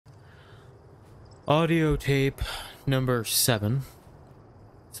Audio tape number 7.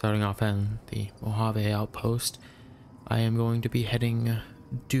 Starting off in the Mojave outpost. I am going to be heading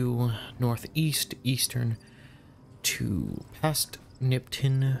due eastern to past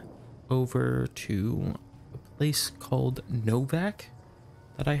Nipton over to a place called Novak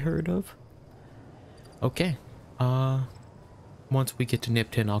that I heard of. Okay. Once we get to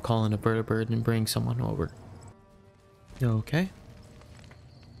Nipton, I'll call in a vertibird and bring someone over. Okay.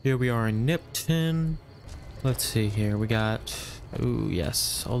 Here we are in Nipton. Let's see here. We got... oh,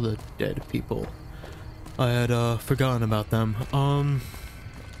 yes. All the dead people. I had forgotten about them.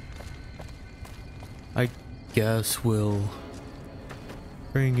 I guess we'll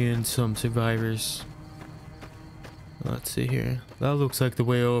bring in some survivors. Let's see here. That looks like the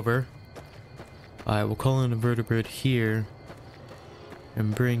way over. I will call in a vertibird here.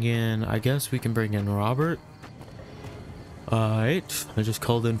 And bring in... I guess we can bring in Robert. Alright, I just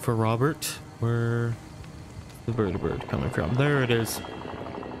called in for Robert. Where the vertibird coming from? There it is.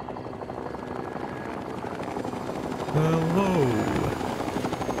 Hello.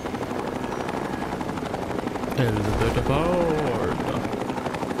 Vertibird.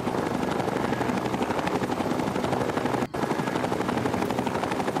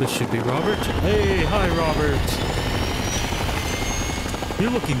 This should be Robert. Hey, hi Robert.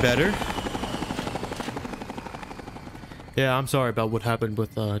 You're looking better. Yeah, I'm sorry about what happened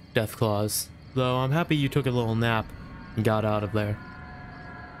with Death Claws, though I'm happy you took a little nap and got out of there.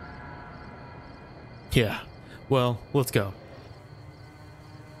 Yeah, well, let's go.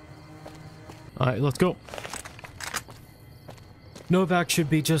 Alright, let's go. Novak should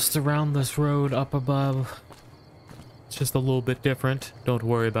be just around this road up above. It's just a little bit different. Don't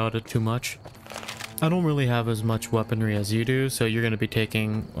worry about it too much. I don't really have as much weaponry as you do, so you're going to be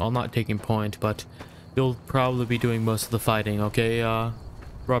taking, well, not taking point, but you'll probably be doing most of the fighting, okay,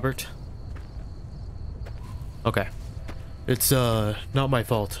 Robert? Okay. It's, not my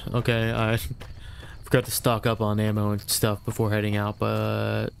fault, okay? I forgot to stock up on ammo and stuff before heading out,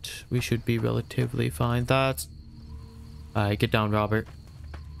 but we should be relatively fine. That's... Alright, get down, Robert.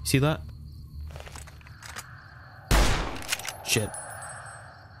 See that? Shit.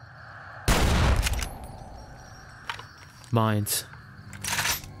 Mines.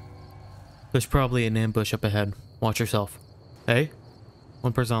 There's probably an ambush up ahead. Watch yourself. Hey?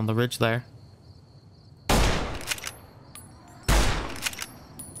 One person on the ridge there.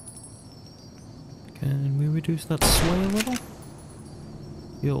 Can we reduce that sway a little?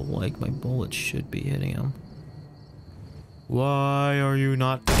 Feel like my bullets should be hitting him. Why are you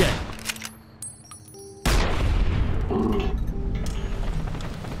not dead?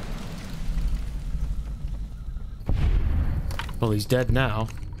 Well, he's dead now.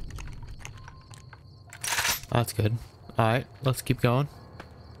 That's good. Alright, let's keep going.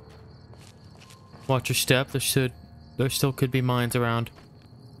 Watch your step. There still could be mines around.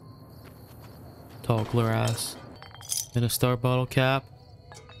 Tall glass. And a star bottle cap.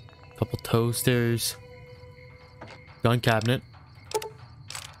 Couple toasters. Gun cabinet.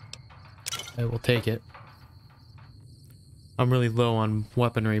 I will take it. I'm really low on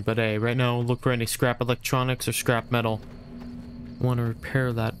weaponry, but hey, right now look for any scrap electronics or scrap metal. I want to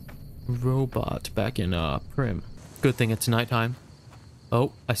repair that robot back in Prim. Good thing it's nighttime.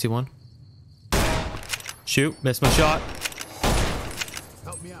 Oh, I see one. Shoot, missed my shot.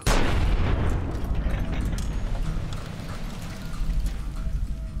 Help me out.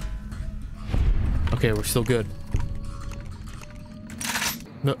 Okay, we're still good.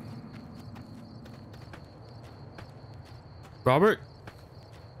 No. Robert?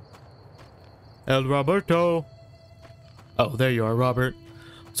 El Roberto. Oh, there you are, Robert.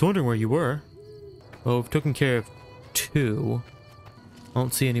 I was wondering where you were. Well, we've taken care of 2. I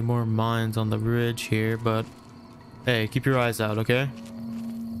don't see any more mines on the ridge here, but hey, keep your eyes out, okay?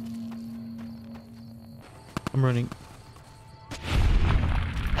 I'm running.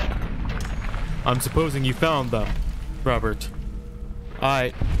 I'm supposing you found them, Robert.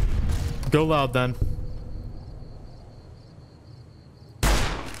 Alright. Go loud then.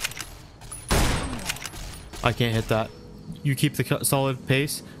 I can't hit that. You keep the solid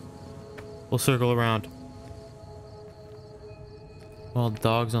pace. We'll circle around. All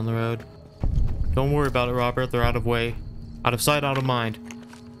dogs on the road. Don't worry about it, Robert. They're out of way. Out of sight, out of mind.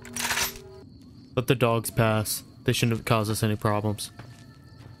 Let the dogs pass. They shouldn't cause us any problems.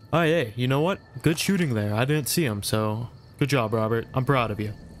 Oh, hey, you know what? Good shooting there. I didn't see him, so... Good job, Robert. I'm proud of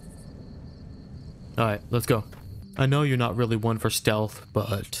you. Alright, let's go. I know you're not really one for stealth,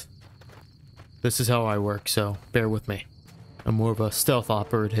 but... this is how I work, so bear with me. I'm more of a stealth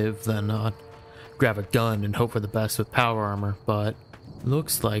operative than grab a gun and hope for the best with power armor, but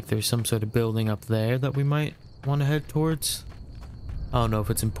Looks like there's some sort of building up there that we might want to head towards. I don't know if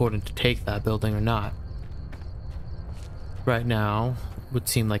it's important to take that building or not. Right now, it would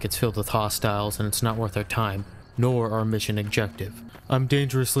seem like it's filled with hostiles and it's not worth our time, nor our mission objective. I'm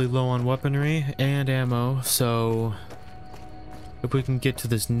dangerously low on weaponry and ammo, so if we can get to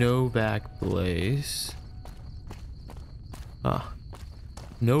this Novak place.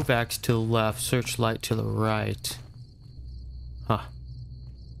 Novak's to the left, Searchlight to the right. Huh.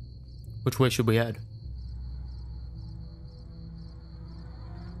 Which way should we head?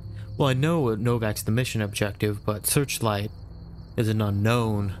 Well, I know Novak's the mission objective, but Searchlight is an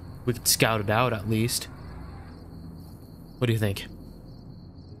unknown. We could scout it out at least. What do you think?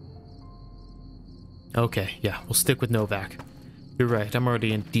 Okay, yeah, we'll stick with Novak. You're right, I'm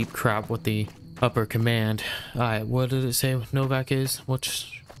already in deep crap with the upper command. Alright, what did it say Novak is?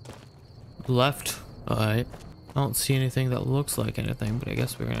 Which... left? Alright. I don't see anything that looks like anything, but I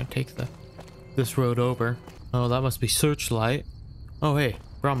guess we're gonna take this road over. Oh, that must be Searchlight. Oh, hey,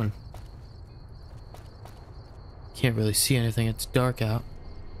 Brahman. Can't really see anything, it's dark out.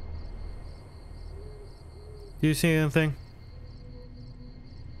 Do you see anything?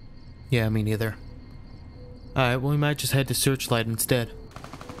 Yeah, me neither. Alright, well we might just head to Searchlight instead.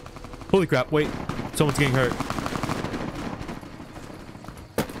 Holy crap, wait. Someone's getting hurt.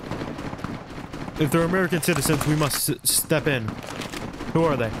 If they're American citizens, we must step in. Who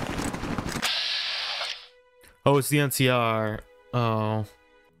are they? Oh, it's the NCR. Oh.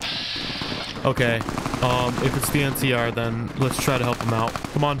 Okay. If it's the NCR, then let's try to help them out.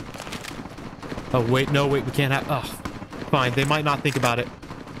 Come on. Oh, wait, no, wait, we can't have... Oh, fine, they might not think about it.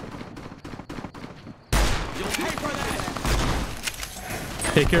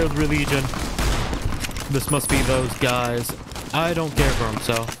 Take care of the Legion. This must be those guys. I don't care for them,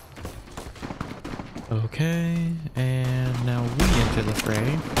 so... Okay, and now we enter the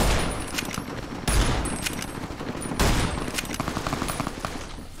fray.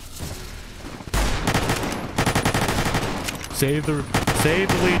 Save the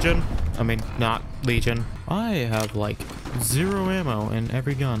Legion. I mean, not Legion. I have like 0 ammo in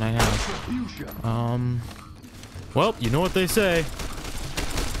every gun I have. Well, you know what they say.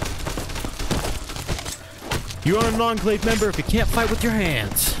 You are an Enclave member if you can't fight with your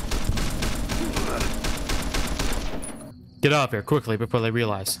hands. Get out of here quickly before they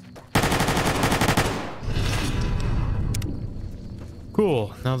realize.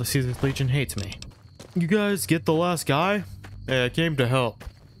 Cool, now the Caesar Legion hates me. You guys get the last guy? Hey, I came to help.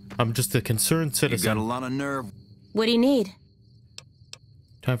 I'm just a concerned citizen. You got a lot of nerve. What do you need?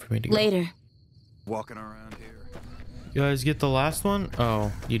 Time for me to go. Later. Walking around here. You guys get the last one?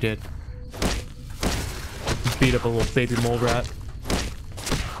 Oh, you did. Beat up a little baby mole rat.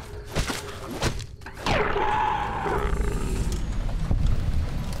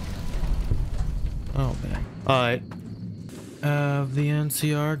 Oh man. Alright. Have the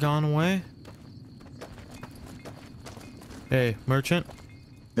NCR gone away? Hey, merchant?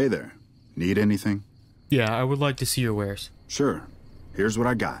 Hey there. Need anything? Yeah, I would like to see your wares. Sure. Here's what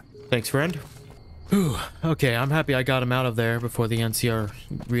I got. Thanks, friend. Whew. Okay, I'm happy I got him out of there before the NCR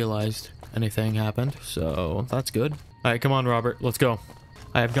realized anything happened, so that's good. Alright, come on, Robert. Let's go.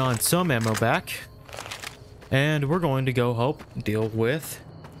 I have gotten some ammo back, and we're going to go help deal with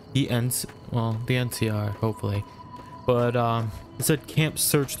the NCR, hopefully. But, it said Camp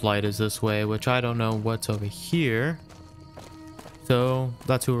Searchlight is this way, which I don't know what's over here. So,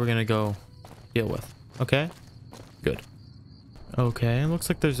 that's who we're gonna go deal with. Okay? Good. Okay, looks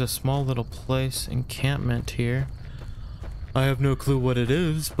like there's a small little place, encampment here. I have no clue what it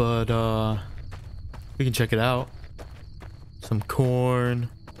is, but, we can check it out. Some corn.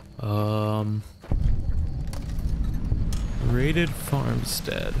 Raided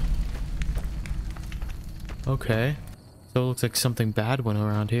farmstead. Okay. So it looks like something bad went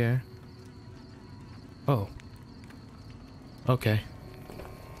around here. Oh. Okay.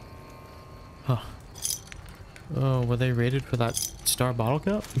 Huh. Oh, were they raided for that star bottle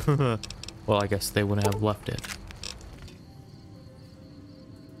cup? Well, I guess they wouldn't have left it.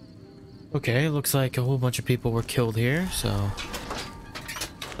 Okay, looks like a whole bunch of people were killed here, so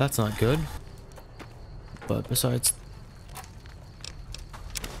that's not good. But besides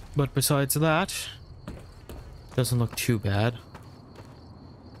that, doesn't look too bad.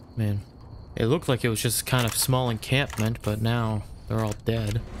 Man, it looked like it was just kind of small encampment, but now they're all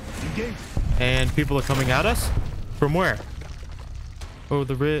dead. And people are coming at us? From where? Oh,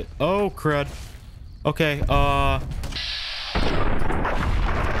 oh, crud. Okay, ow,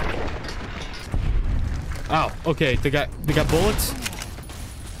 okay, they got bullets?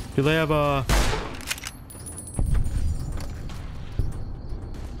 Do they have,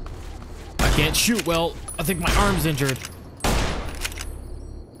 I can't shoot well. I think my arm's injured.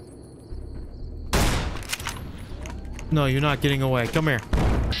 No, you're not getting away. Come here.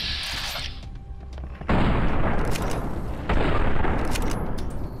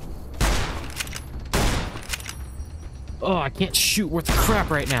 Oh, I can't shoot worth the crap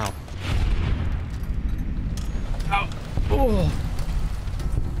right now. Ow. Oh.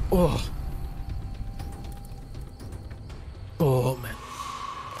 Oh. Oh, man.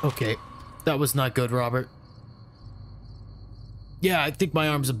 Okay. That was not good, Robert. Yeah, I think my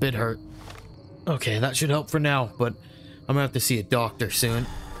arm's a bit hurt. Okay, that should help for now, but I'm gonna have to see a doctor soon.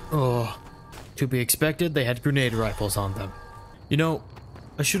 Oh. To be expected, they had grenade rifles on them. You know,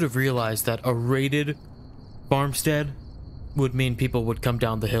 I should have realized that a raided farmstead would mean people would come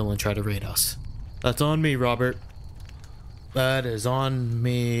down the hill and try to raid us. That's on me, Robert. That is on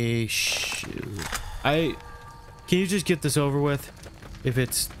me. Shoot. Can you just get this over with? If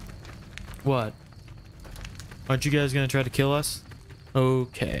it's... What? Aren't you guys gonna try to kill us?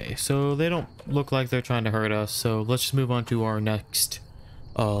 Okay, so they don't look like they're trying to hurt us, so let's just move on to our next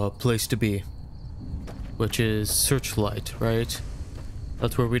place to be, which is Searchlight, right?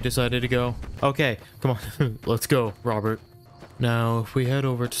 That's where we decided to go. Okay, come on. Let's go, Robert. Now, if we head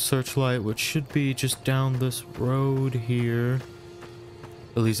over to Searchlight, which should be just down this road here,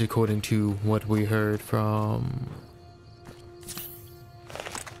 at least according to what we heard from...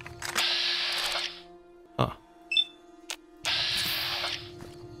 Huh.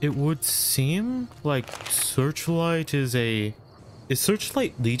 It would seem like Searchlight is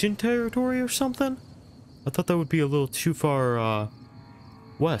Searchlight Legion territory or something? I thought that would be a little too far,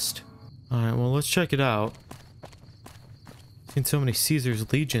 west. Alright, well, let's check it out. Seen so many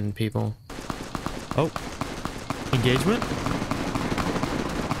Caesar's Legion people. Oh. Engagement?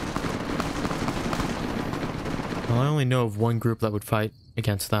 Well, I only know of one group that would fight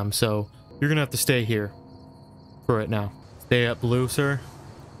against them, so you're gonna have to stay here for it now. Stay up blue, sir.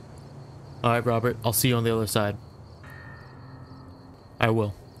 Alright, Robert, I'll see you on the other side. I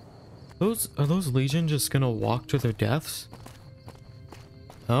will. Are those Legion just gonna walk to their deaths?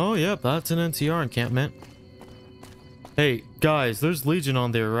 Oh, yep, that's an NCR encampment. Hey, guys, there's Legion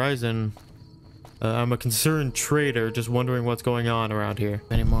on the horizon. I'm a concerned trader, just wondering what's going on around here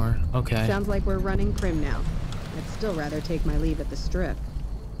anymore. Okay. Sounds like we're running prim now. I'd still rather take my leave at the strip.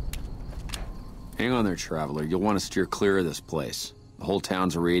 Hang on there, traveler. You'll want to steer clear of this place. The whole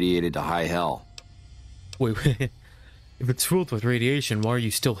town's irradiated to high hell. Wait. If it's filled with radiation, why are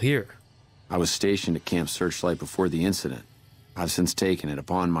you still here? I was stationed at Camp Searchlight before the incident. I've since taken it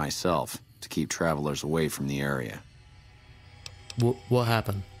upon myself to keep travelers away from the area. What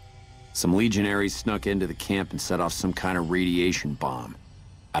happened? Some legionaries snuck into the camp and set off some kind of radiation bomb.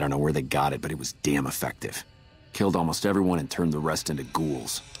 I don't know where they got it, but it was damn effective. Killed almost everyone and turned the rest into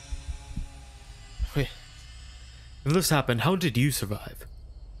ghouls. Wait. If this happened, how did you survive?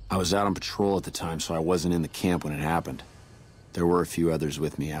 I was out on patrol at the time, so I wasn't in the camp when it happened. There were a few others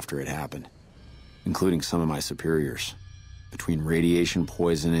with me after it happened, including some of my superiors. Between radiation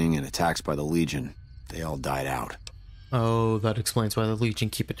poisoning and attacks by the Legion, they all died out. Oh, that explains why the Legion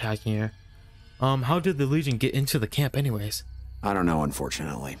keep attacking here. How did the Legion get into the camp anyways? I don't know,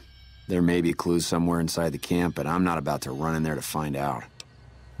 unfortunately. There may be clues somewhere inside the camp, but I'm not about to run in there to find out.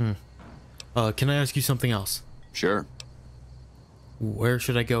 Can I ask you something else? Sure. Where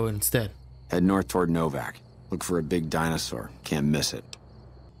should I go instead? Head north toward Novak. Look for a big dinosaur. Can't miss it.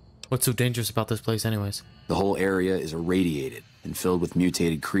 What's so dangerous about this place anyways? The whole area is irradiated and filled with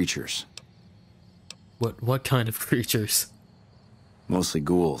mutated creatures. What kind of creatures? Mostly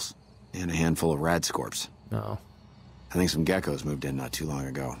ghouls, and a handful of radscorps. No. I think some geckos moved in not too long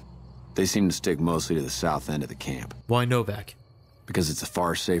ago. They seem to stick mostly to the south end of the camp. Why Novak? Because it's a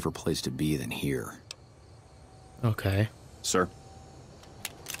far safer place to be than here. Okay. Sir?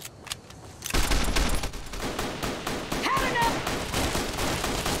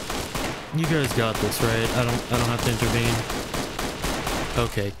 You guys got this, right? I don't have to intervene.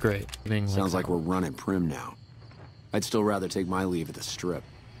 Okay, great. Sounds like we're running prim now. I'd still rather take my leave at the strip.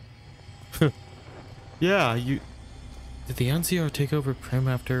 Yeah, Did the NCR take over prim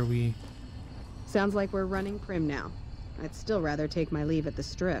after we... Sounds like we're running prim now. I'd still rather take my leave at the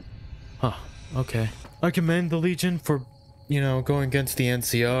strip. Huh, okay. I commend the Legion for, going against the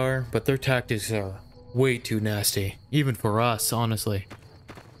NCR, but their tactics are way too nasty. Even for us, honestly.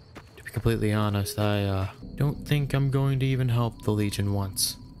 To be completely honest, I don't think I'm going to even help the Legion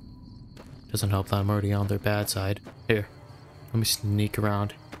once. Doesn't help that I'm already on their bad side. Here, let me sneak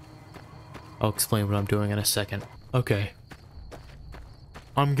around. I'll explain what I'm doing in a second. Okay.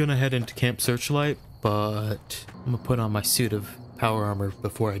 I'm gonna head into Camp Searchlight, but I'm gonna put on my suit of power armor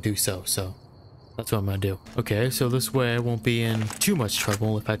before I do so, so that's what I'm gonna do. Okay, so this way I won't be in too much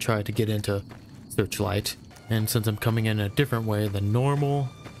trouble if I try to get into Searchlight. And since I'm coming in a different way than normal,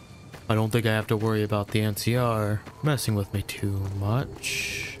 I don't think I have to worry about the NCR messing with me too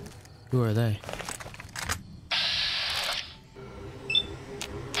much. Who are they?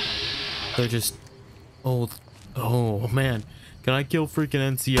 They're just old. Oh man, can I kill freaking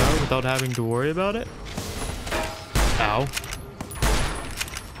NCR without having to worry about it? Ow.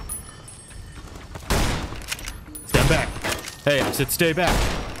 Stand back. Hey, I said stay back.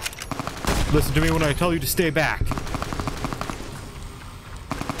 Listen to me when I tell you to stay back.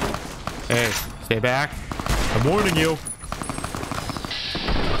 Hey, stay back. I'm warning you.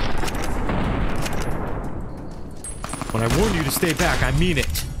 When I warn you to stay back, I mean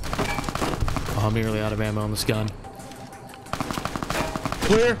it. Oh, I'm nearly out of ammo on this gun.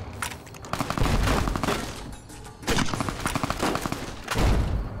 Clear.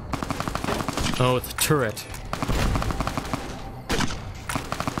 Oh, it's a turret.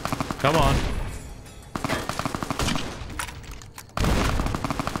 Come on.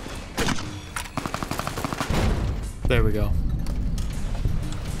 There we go.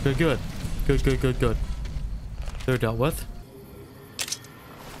 Good, good. Good, good, good, good. They're dealt with.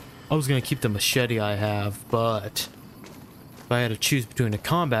 I was gonna keep the machete I have, but if I had to choose between a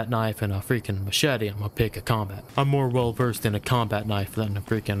combat knife and a freaking machete, I'm gonna pick a combat. I'm more well versed in a combat knife than a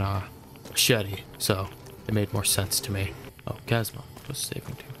freaking machete, so it made more sense to me. Oh, Casmo was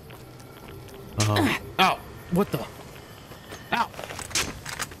saving too. Ow! What the? Ow!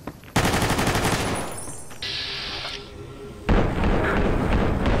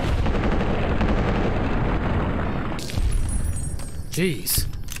 Jeez.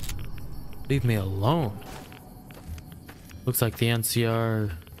 Leave me alone. Looks like the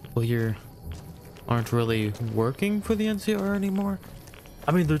NCR people here aren't really working for the NCR anymore.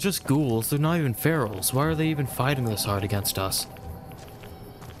 I mean, they're just ghouls. They're not even ferals. Why are they even fighting this hard against us?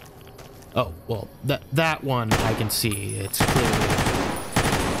 Oh, well, that one I can see. It's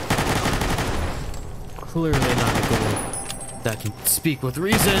clearly not a ghoul that can speak with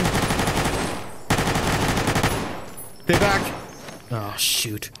reason. Stay back. Oh,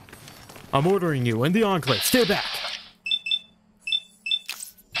 shoot. I'm ordering you in the Enclave. Stay back.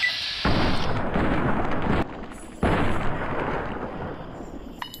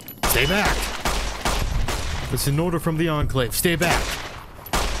 Stay back. It's an order from the Enclave. Stay back.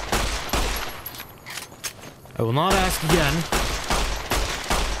 I will not ask again.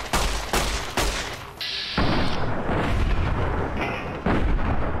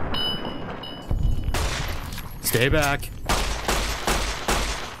 Stay back.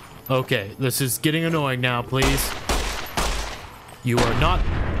 Okay, this is getting annoying now, please. You are not...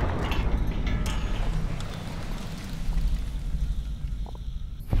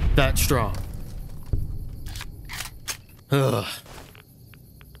 that strong. Ugh.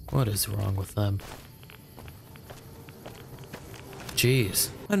 What is wrong with them? Jeez.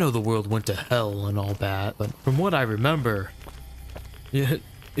 I know the world went to hell and all that, but from what I remember,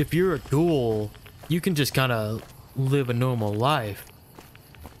 if you're a ghoul, you can just kind of live a normal life.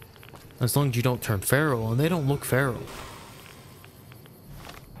 As long as you don't turn feral, and they don't look feral.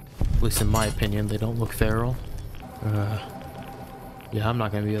 At least in my opinion, they don't look feral. Yeah, I'm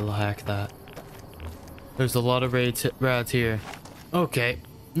not gonna be able to hack that. There's a lot of rads here. Okay,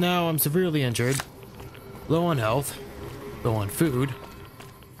 now I'm severely injured. Low on health. Low on food.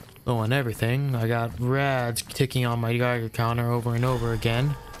 Low on everything. I got rads ticking on my Geiger counter over and over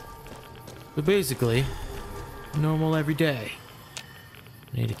again. But basically, normal every day.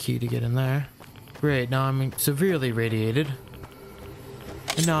 Need a key to get in there. Great, now I'm severely radiated.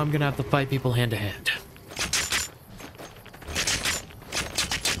 And now I'm gonna have to fight people hand to hand.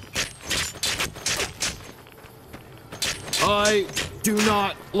 I do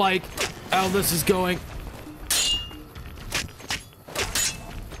not like how this is going.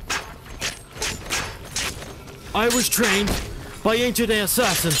 I was trained by ancient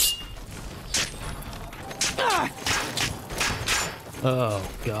assassins. Oh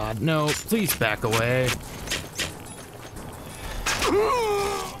God, no, please back away.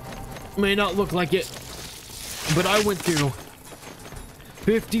 May not look like it, but I went through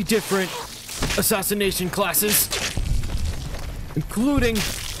 50 different assassination classes, including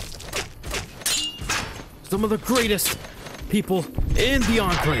some of the greatest people in the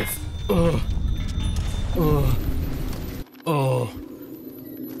Enclave. Ugh. Ugh. Oh.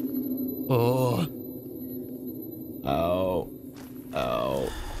 Oh. Ow. Ow.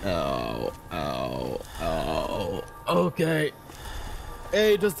 Ow. Ow. Ow. Okay.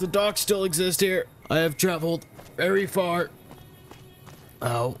 Hey, does the dock still exist here? I have traveled very far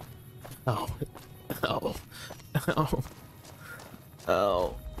Ow. Ow. Ow. Ow.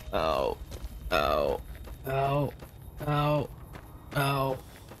 Ow. Ow. Ow. Ow. Ow. Ow.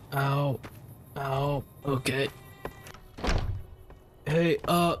 Ow. Ow. Okay. Hey,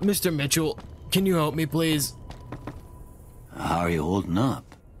 Mr. Mitchell, can you help me, please? How are you holding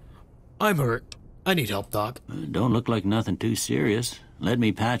up? I'm hurt. I need help, Doc. Don't look like nothing too serious. Let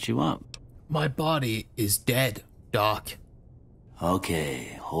me patch you up. My body is dead, Doc.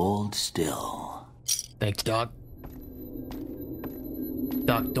 Okay, hold still. Thanks, Doc.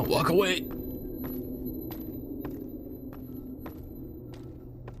 Doc, don't walk away.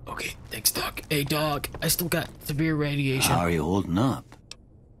 Okay, thanks, Doc. Hey, Doc, I still got severe radiation. How are you holding up?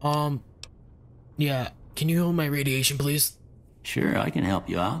 Yeah, can you hold my radiation, please? Sure, I can help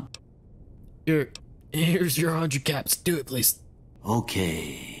you out. Here's your 100 caps. Do it, please.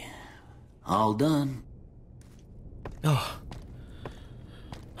 Okay. All done. Oh,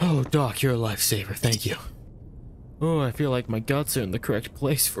 Doc, you're a lifesaver. Thank you. Oh, I feel like my guts are in the correct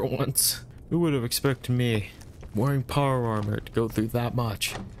place for once. Who would have expected me, wearing power armor, to go through that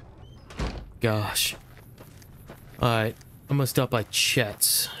much? Gosh. Alright, I'm gonna stop by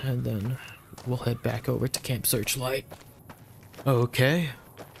Chet's, and then we'll head back over to Camp Searchlight. Okay.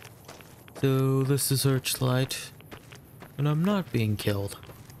 So, this is Searchlight, and I'm not being killed.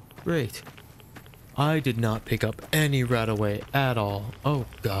 Great. I did not pick up any Radaway at all. Oh,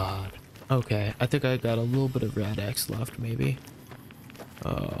 God. Okay, I think I got a little bit of Rad-X left, maybe.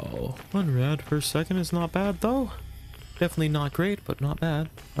 Oh, 1 rad per second is not bad, though. Definitely not great, but not bad.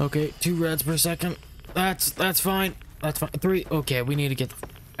 Okay, 2 rads per second. That's fine. That's fine. 3. Okay, we need to get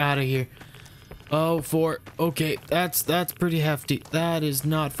out of here. Oh, 4. Okay, that's pretty hefty. That is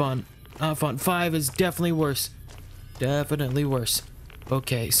not fun. Not fun. 5 is definitely worse. Definitely worse.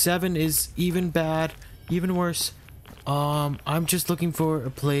 Okay, 7 is even bad, even worse. I'm just looking for a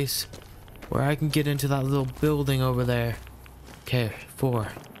place where I can get into that little building over there. Okay, 4.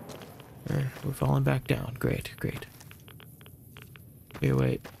 We're falling back down. Great, great. Here,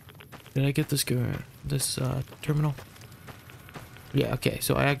 wait. Did I get this terminal? Yeah, okay,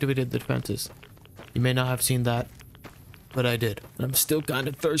 so I activated the defenses. You may not have seen that, but I did. And I'm still kind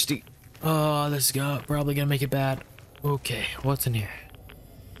of thirsty. Oh, this is probably gonna make it bad. Okay, what's in here?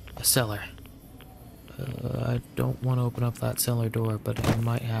 A cellar. I don't want to open up that cellar door, but I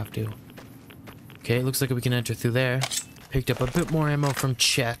might have to. Okay, looks like we can enter through there. Picked up a bit more ammo from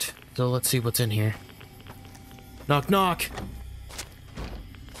Chet, so let's see what's in here. Knock, knock!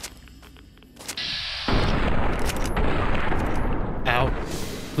 Ow.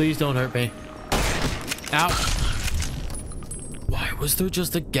 Please don't hurt me. Ow! Why was there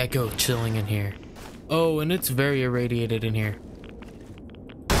just a gecko chilling in here? Oh, and it's very irradiated in here.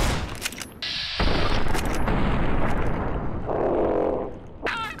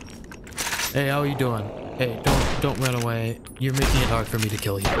 Hey, how are you doing? Hey, don't run away. You're making it hard for me to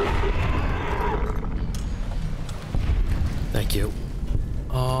kill you. Thank you.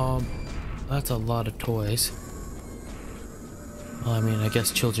 That's a lot of toys. Well, I mean, I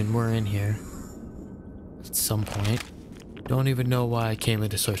guess children were in here at some point. Don't even know why I came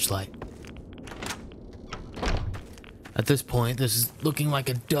into Searchlight. At this point, this is looking like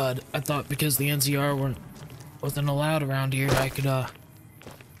a dud. I thought because the NCR wasn't allowed around here, I could,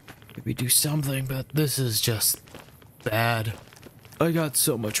 maybe do something, but this is just bad. I got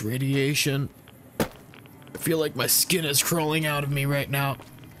so much radiation. I feel like my skin is crawling out of me right now.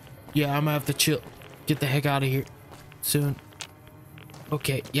 Yeah, I'm gonna have to chill. Get the heck out of here soon.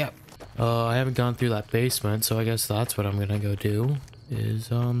 Okay, yep. I haven't gone through that basement, so I guess that's what I'm gonna go do. Is,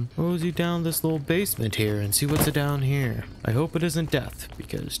 mosey down this little basement here and see what's down here. I hope it isn't death,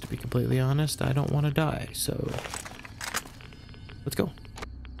 because to be completely honest, I don't want to die, so... Let's go.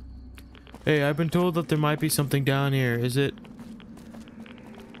 Hey, I've been told that there might be something down here. Is it?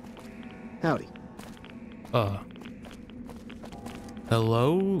 Howdy.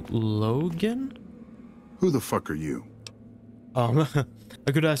 Hello, Logan? Who the fuck are you?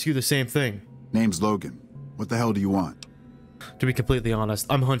 I could ask you the same thing. Name's Logan. What the hell do you want? To be completely honest,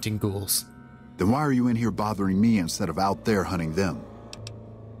 I'm hunting ghouls. Then why are you in here bothering me instead of out there hunting them?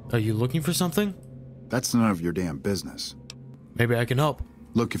 Are you looking for something? That's none of your damn business. Maybe I can help.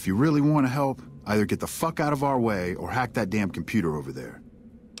 Look, if you really want to help, either get the fuck out of our way or hack that damn computer over there.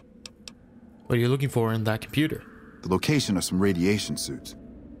 What are you looking for in that computer? The location of some radiation suits.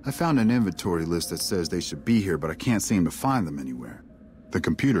 I found an inventory list that says they should be here, but I can't seem to find them anywhere. The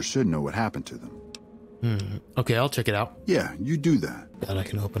computer should know what happened to them. Okay, I'll check it out. Yeah, you do that. Glad I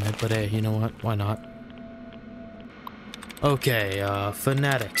can open it, but hey, you know what? Why not? Okay,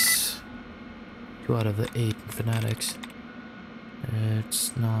 fanatics. 2 out of the 8 fanatics.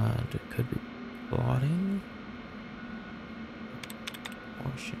 It's not. It could be plotting.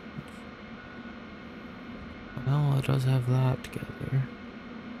 Portions. Well, it does have that together.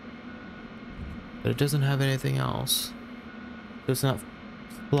 But it doesn't have anything else. So it's not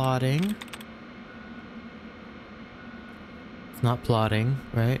plotting. It's not plotting,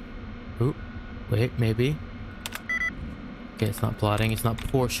 right? Oop. Wait, maybe. Okay, it's not plotting. It's not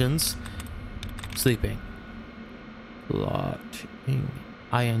portions. Sleeping. Plotting.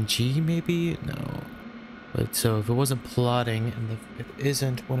 ING, maybe? No. But so if it wasn't plotting and it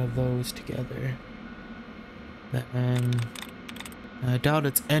isn't one of those together, then I doubt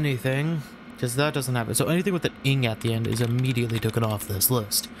it's anything, because that doesn't have it. So anything with an ing at the end is immediately taken off this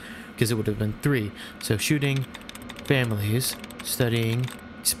list, because it would have been 3. So shooting, families, studying,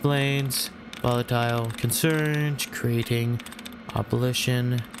 explains, volatile, concerned, creating,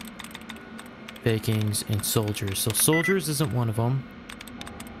 abolition, fakings, and soldiers. So soldiers isn't one of them.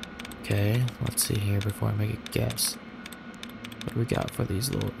 Okay, let's see here before I make a guess. What do we got for these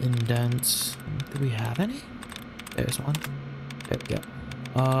little indents? Do we have any? There's one. There we go.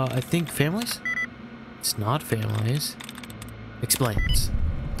 I think families? It's not families. Explains.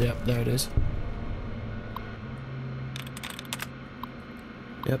 Yep, there it is.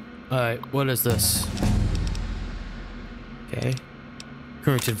 Yep. Alright, what is this? Okay.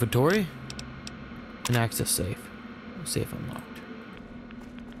 Current inventory. An access safe. Safe unlocked.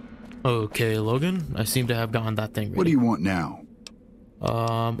 Okay, Logan. I seem to have gotten that thing ready. What do you want now?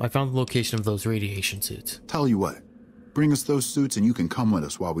 I found the location of those radiation suits. Tell you what. Bring us those suits and you can come with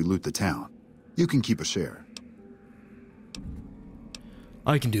us while we loot the town. You can keep a share.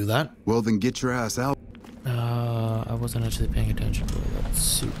 I can do that. Well, then get your ass out. I wasn't actually paying attention to that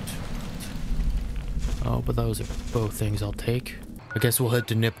suit. Oh, but those are both things I'll take. I guess we'll head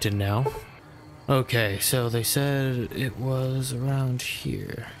to Nipton now. Okay, so they said it was around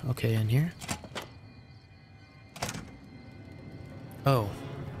here. Okay, in here? Oh.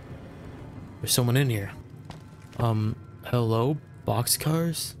 There's someone in here. Hello?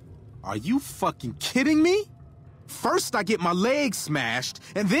 Boxcars? Are you fucking kidding me? First I get my leg smashed,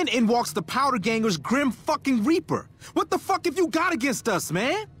 and then in walks the Powder Ganger's Grim fucking Reaper. What the fuck have you got against us,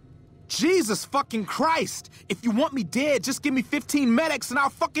 man? Jesus fucking Christ! If you want me dead, just give me 15 medics and I'll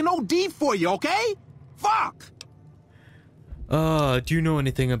fucking OD for you, okay? Fuck! Do you know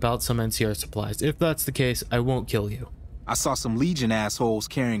anything about some NCR supplies? If that's the case, I won't kill you. I saw some Legion assholes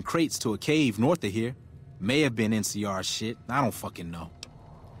carrying crates to a cave north of here. May have been NCR shit. I don't fucking know.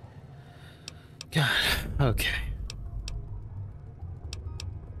 God, okay.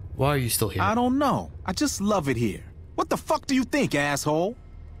 Why are you still here? I don't know. I just love it here. What the fuck do you think, asshole?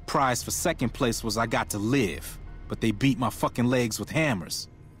 Prize for second place was I got to live, but they beat my fucking legs with hammers.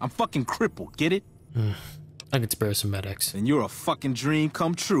 I'm fucking crippled, get it? I can spare some medics. And you're a fucking dream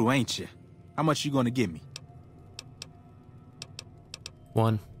come true, ain't you? How much you gonna give me?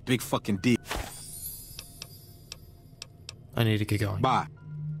 1. Big fucking deal. I need to get going. Bye.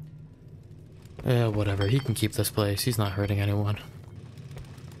 Yeah, whatever. He can keep this place. He's not hurting anyone.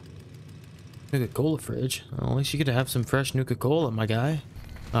 Nuka-Cola fridge. Well, at least you get to have some fresh Nuka-Cola, my guy.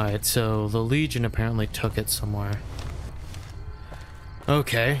 Alright, so the Legion apparently took it somewhere.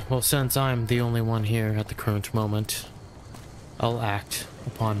 Okay, well, since I'm the only one here at the current moment, I'll act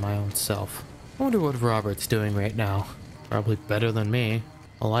upon my own self. I wonder what Robert's doing right now. Probably better than me.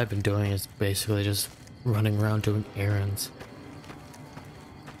 All I've been doing is basically just running around doing errands.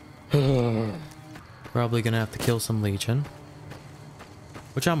 Probably gonna have to kill some Legion.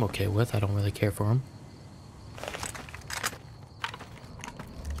 Which I'm okay with, I don't really care for them.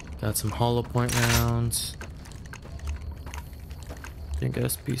 Got some hollow point rounds. I think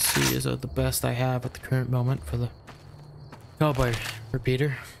SBC is the best I have at the current moment for the cowboy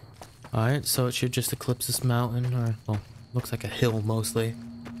repeater. Alright, so it should just eclipse this mountain, or, well, looks like a hill mostly.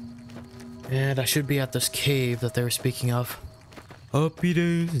 And I should be at this cave that they were speaking of. Uppy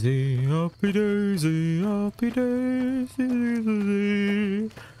daisy, uppy daisy, uppy daisy.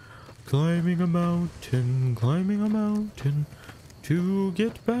 Climbing a mountain to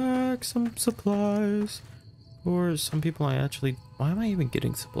get back some supplies. Or some people I actually... Why am I even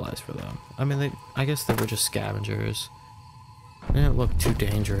getting supplies for them? I mean, I guess they were just scavengers. They didn't look too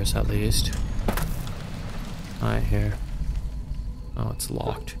dangerous, at least. Alright, here. Oh, it's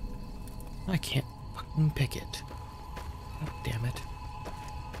locked. I can't fucking pick it. God damn it.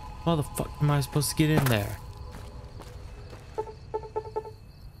 How the fuck am I supposed to get in there?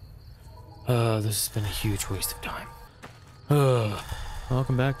 This has been a huge waste of time.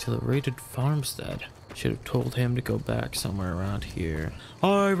 Welcome back to the raided farmstead. Should have told him to go back somewhere around here.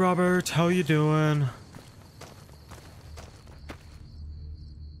 Hi, Robert. How you doing?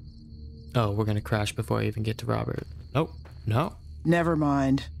 Oh, we're gonna crash before I even get to Robert. Nope. No. Never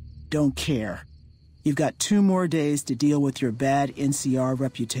mind. Don't care. You've got 2 more days to deal with your bad NCR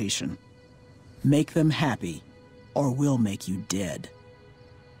reputation. Make them happy, or we'll make you dead.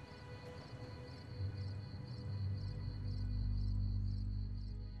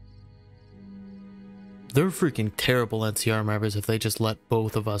 They're freaking terrible NCR members if they just let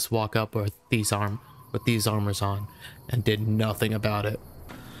both of us walk up with these armors on and did nothing about it.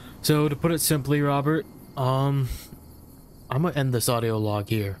 So to put it simply, Robert, I'm gonna end this audio log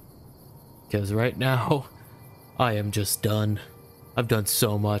here. Because right now, I am just done. I've done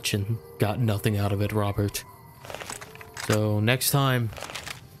so much and got nothing out of it, Robert. So next time,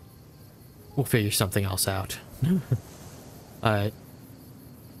 we'll figure something else out. Alright.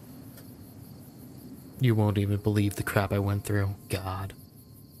 You won't even believe the crap I went through. God.